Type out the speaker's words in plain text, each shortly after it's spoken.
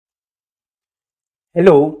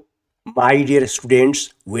Hello, my dear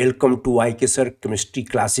students. Welcome to IKSR chemistry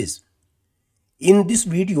classes. In this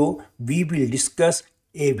video, we will discuss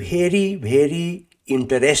a very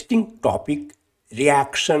interesting topic,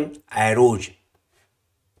 reaction arrows.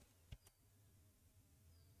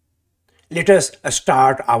 Let us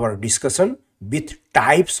start our discussion with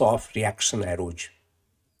types of reaction arrows.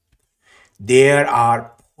 There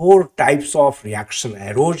are four types of reaction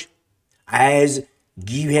arrows as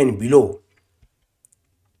given below.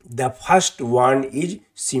 The first one is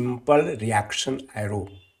simple reaction arrow.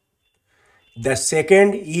 The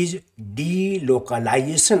second is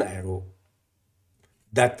delocalization arrow.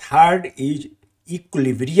 The third is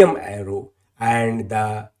equilibrium arrow. And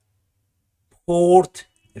the fourth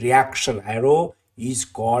reaction arrow is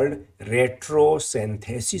called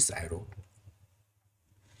retrosynthesis arrow.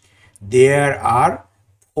 There are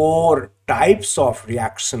four types of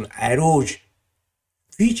reaction arrows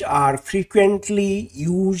which are frequently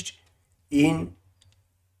used in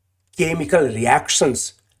chemical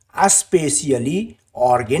reactions, especially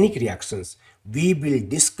organic reactions. We will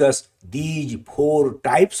discuss these four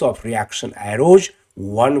types of reaction arrows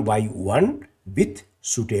one by one with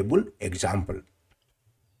suitable example.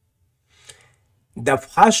 The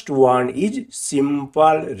first one is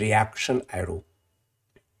simple reaction arrow.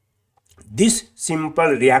 This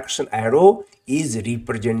simple reaction arrow is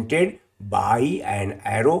represented by an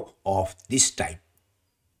arrow of this type.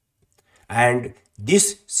 And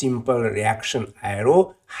this simple reaction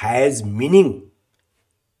arrow has meaning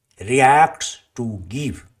reacts to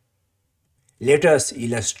give. Let us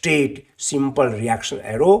illustrate simple reaction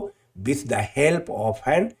arrow with the help of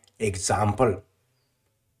an example.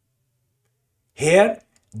 Here,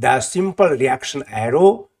 the simple reaction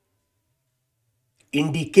arrow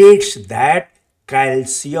indicates that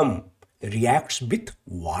calcium reacts with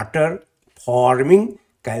water, forming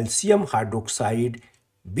calcium hydroxide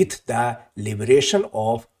with the liberation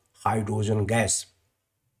of hydrogen gas.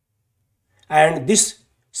 And this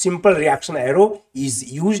simple reaction arrow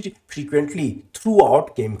is used frequently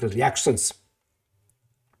throughout chemical reactions.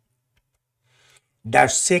 The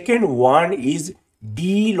second one is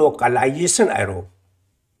delocalization arrow.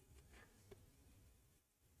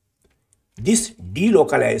 This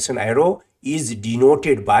delocalization arrow is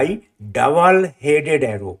denoted by double-headed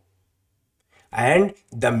arrow. And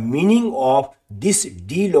the meaning of this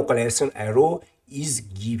delocalization arrow is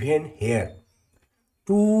given here.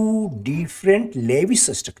 Two different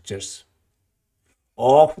Lewis structures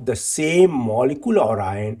of the same molecule or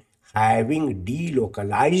ion having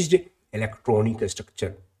delocalized electronic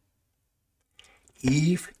structure.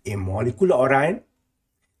 If a molecule or ion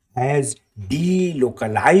has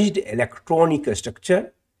delocalized electronic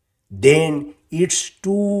structure, then its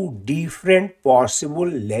two different possible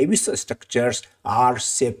Lewis structures are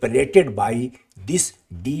separated by this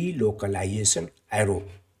delocalization arrow.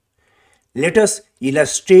 Let us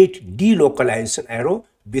illustrate delocalization arrow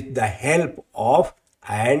with the help of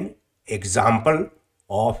an example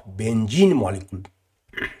of benzene molecule.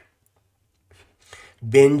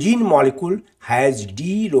 Benzene molecule has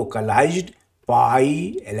delocalized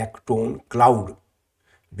pi electron cloud.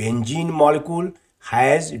 Benzene molecule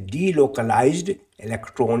has delocalized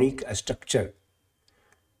electronic structure.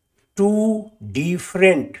 Two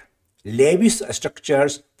different Lewis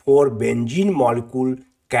structures for benzene molecule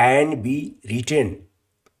can be written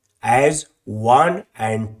as 1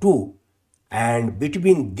 and 2, and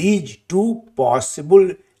between these two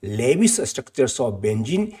possible Lewis structures of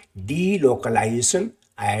benzene, delocalization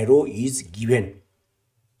arrow is given.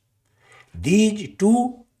 These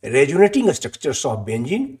two resonating structures of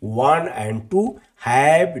benzene 1 and 2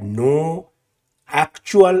 have no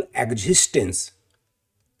actual existence.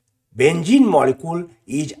 Benzene molecule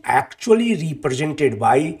is actually represented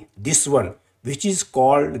by this one, which is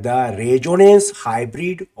called the resonance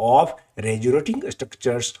hybrid of resonating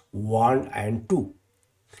structures 1 and 2.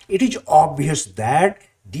 It is obvious that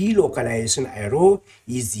delocalization arrow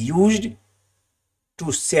is used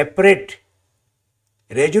to separate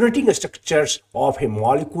resonating structures of a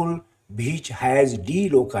molecule which has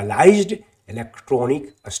delocalized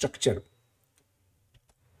electronic structure.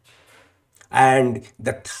 And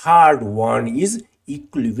the third one is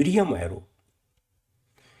equilibrium arrow.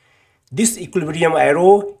 This equilibrium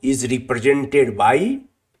arrow is represented by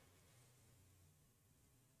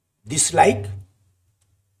this like,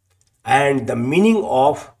 and the meaning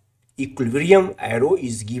of equilibrium arrow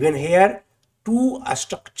is given here. Two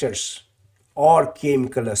structures or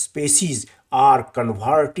chemical species are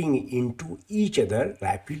converting into each other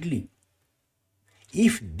rapidly.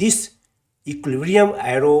 If this equilibrium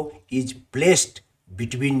arrow is placed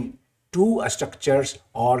between two structures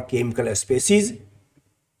or chemical species,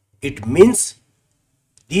 It means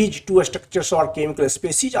these two structures or chemical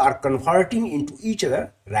species are converting into each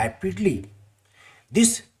other rapidly.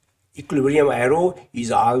 This equilibrium arrow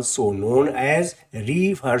is also known as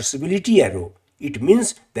reversibility arrow. It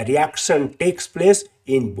means the reaction takes place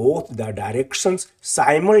in both the directions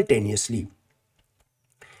simultaneously.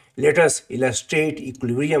 Let us illustrate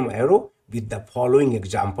equilibrium arrow with the following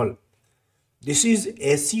example. This is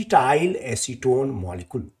acetyl acetone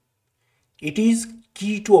molecule. It is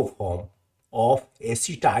keto form of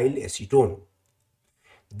acetyl acetone.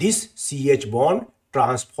 This CH bond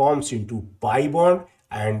transforms into pi bond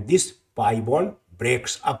and this pi bond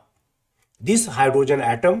breaks up. This hydrogen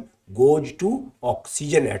atom goes to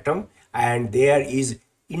oxygen atom and there is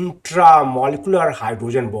intramolecular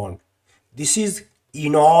hydrogen bond. This is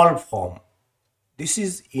enol form. This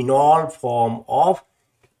is enol form of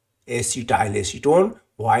acetyl acetone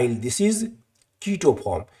while this is keto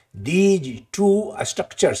form. These two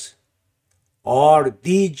structures or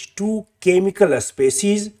these two chemical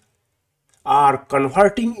species are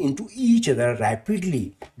converting into each other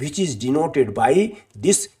rapidly, which is denoted by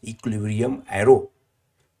this equilibrium arrow,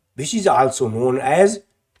 which is also known as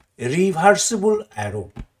reversible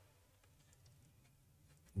arrow.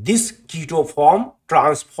 This keto form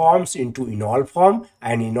transforms into enol form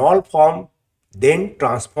and enol form then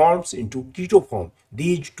transforms into keto form.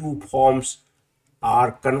 These two forms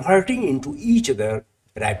are converting into each other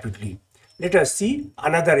rapidly. Let us see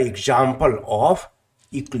another example of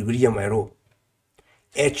equilibrium arrow.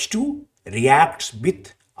 H2 reacts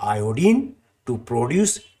with iodine to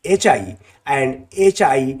produce Hi and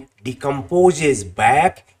Hi decomposes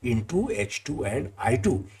back into H2 and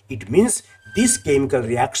I2. It means this chemical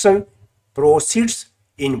reaction proceeds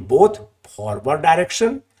in both forward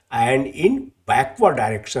direction and in backward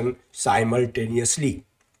direction simultaneously.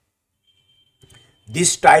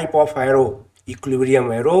 This type of arrow,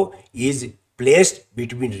 equilibrium arrow, is placed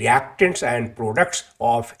between reactants and products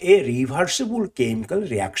of a reversible chemical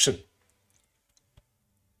reaction.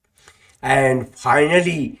 And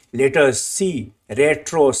finally, let us see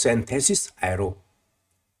retrosynthesis arrow.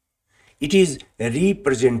 It is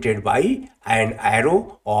represented by an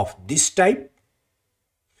arrow of this type.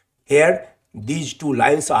 Here, these two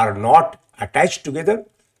lines are not attached together.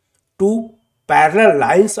 Two parallel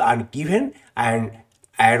lines are given and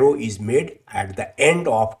arrow is made at the end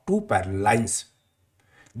of two parallel lines.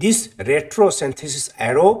 This retrosynthesis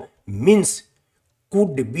arrow means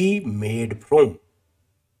could be made from.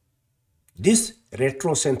 This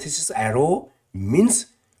retrosynthesis arrow means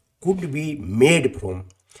could be made from.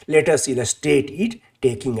 Let us illustrate it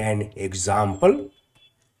taking an example.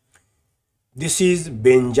 This is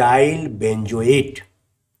benzyl benzoate.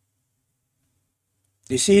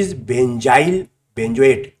 This is benzyl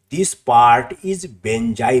benzoate. This part is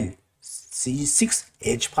benzyl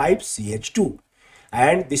C6H5CH2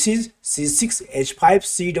 and this is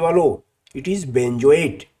C6H5COO. It is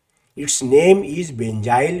benzoate. Its name is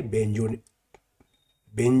benzyl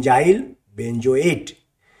benzoate.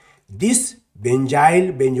 This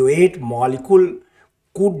benzyl benzoate molecule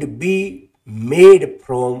could be made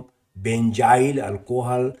from benzyl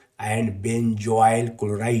alcohol and benzoyl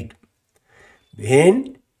chloride.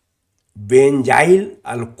 When benzyl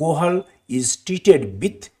alcohol is treated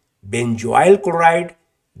with benzoyl chloride,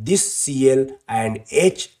 this Cl and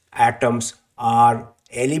H atoms are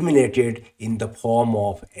eliminated in the form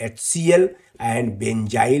of HCl and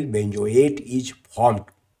benzyl benzoate is formed.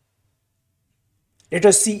 Let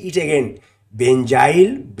us see it again.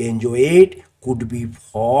 Benzyl benzoate could be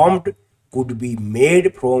formed, could be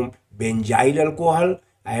made from benzyl alcohol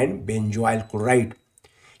and benzoyl chloride.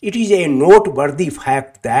 It is a noteworthy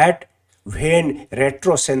fact that when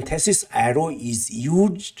retrosynthesis arrow is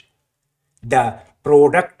used, the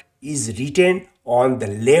product is written on the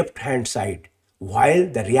left hand side while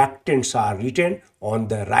the reactants are written on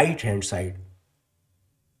the right hand side.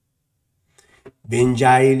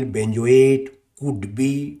 Benzyl benzoate could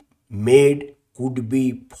be made, could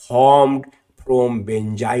be formed from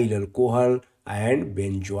benzyl alcohol and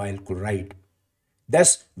benzoyl chloride.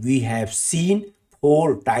 Thus, we have seen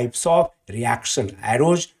 4 types of reaction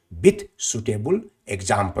arrows with suitable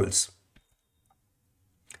examples.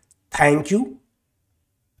 Thank you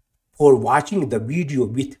for watching the video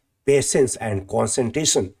with patience and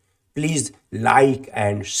concentration. Please like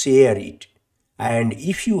and share it. And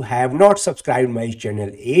if you have not subscribed my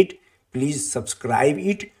channel yet, please subscribe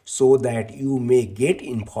it so that you may get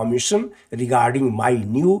information regarding my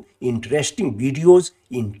new interesting videos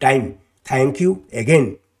in time. Thank you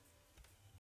again.